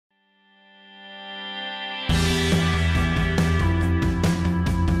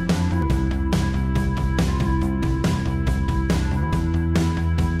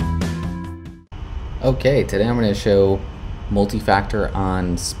Okay, today I'm going to show multi-factor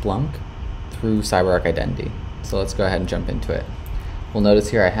on Splunk through CyberArk Identity. So let's go ahead and jump into it. We'll notice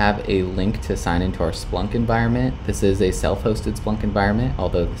here I have a link to sign into our Splunk environment. This is a self-hosted Splunk environment,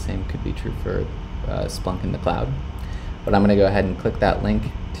 although the same could be true for Splunk in the cloud. But I'm going to go ahead and click that link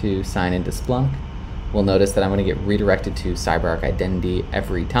to sign into Splunk. We'll notice that I'm going to get redirected to CyberArk Identity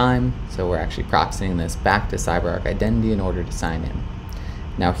every time. So we're actually proxying this back to CyberArk Identity in order to sign in.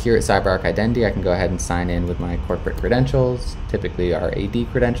 Now here at CyberArk Identity, I can go ahead and sign in with my corporate credentials, typically our AD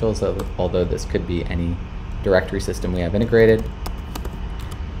credentials, although this could be any directory system we have integrated. So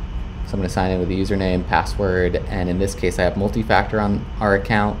I'm going to sign in with a username, password, and in this case I have multi-factor on our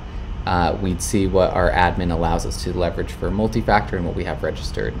account. We'd see what our admin allows us to leverage for multi-factor and what we have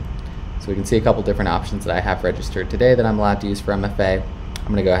registered. So we can see a couple different options that I have registered today that I'm allowed to use for MFA. I'm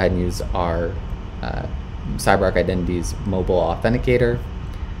going to go ahead and use our CyberArk Identity's mobile authenticator.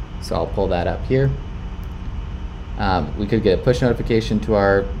 So I'll pull that up here. We could get a push notification to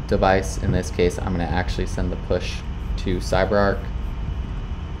our device. In this case, I'm going to actually send the push to CyberArk.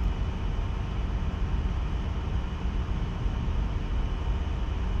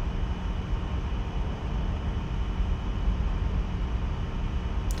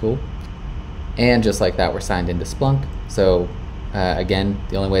 Cool. And just like that, we're signed into Splunk. So again,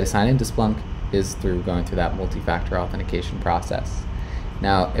 the only way to sign into Splunk is through going through that multi-factor authentication process.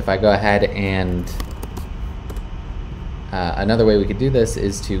 Now, if I go ahead and another way we could do this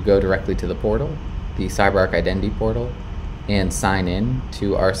is to go directly to the portal, the CyberArk Identity portal, and sign in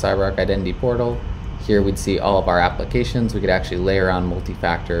to our CyberArk Identity portal. Here we'd see all of our applications. We could actually layer on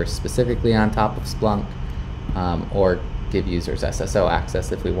multi-factor specifically on top of Splunk, or give users SSO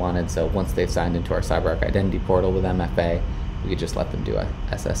access if we wanted. So once they've signed into our CyberArk Identity portal with MFA, we could just let them do a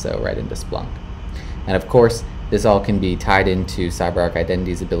SSO right into Splunk. And of course, this all can be tied into CyberArk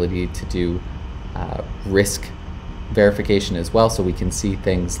Identity's ability to do risk verification as well, so we can see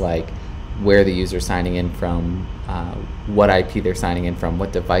things like where the user's signing in from, what IP they're signing in from,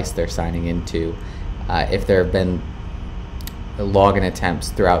 what device they're signing into, if there have been login attempts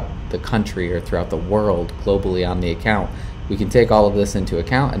throughout the country or throughout the world globally on the account. We can take all of this into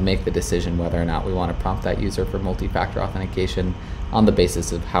account and make the decision whether or not we want to prompt that user for multi-factor authentication on the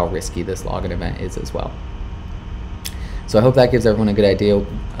basis of how risky this login event is as well. So I hope that gives everyone a good idea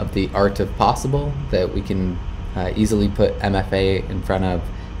of the art of possible, that we can easily put MFA in front of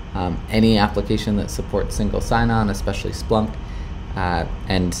any application that supports single sign-on, especially Splunk,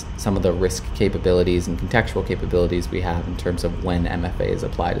 and some of the risk capabilities and contextual capabilities we have in terms of when MFA is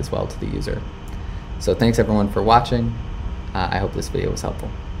applied as well to the user. So thanks everyone for watching. I hope this video was helpful.